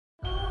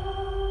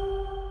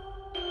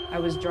I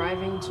was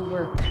driving to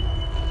work.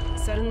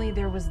 Suddenly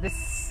there was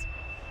this...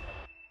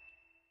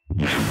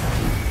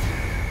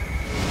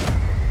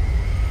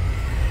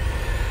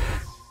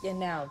 And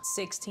now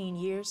 16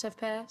 years have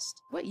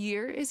passed. What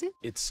year is it?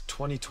 It's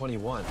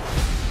 2021.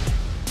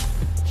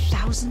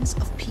 Thousands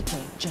of people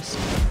just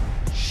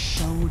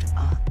showed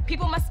up.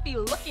 People must be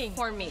looking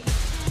for me.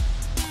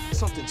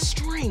 Something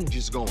strange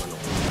is going on.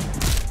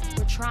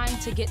 We're trying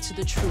to get to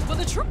the truth. Well,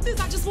 the truth is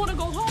I just want to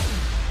go home.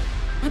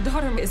 My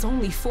daughter is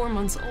only 4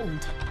 months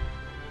old.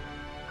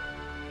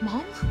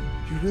 Mom?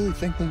 Do you really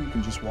think that you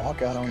can just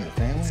walk out on your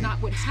family? It's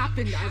not what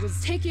happened. I was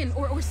taken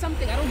or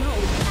something. I don't know.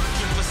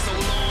 For so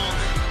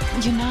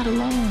long, You're not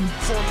alone.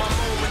 for my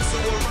moment to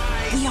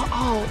arise. We are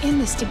all in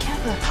this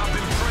together. I've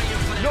been praying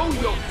for that. Know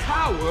your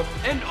power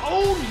and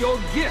own your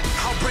gift.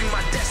 I'll bring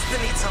my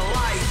destiny to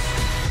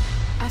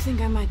life. I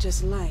think I might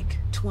just like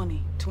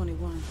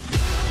 2021.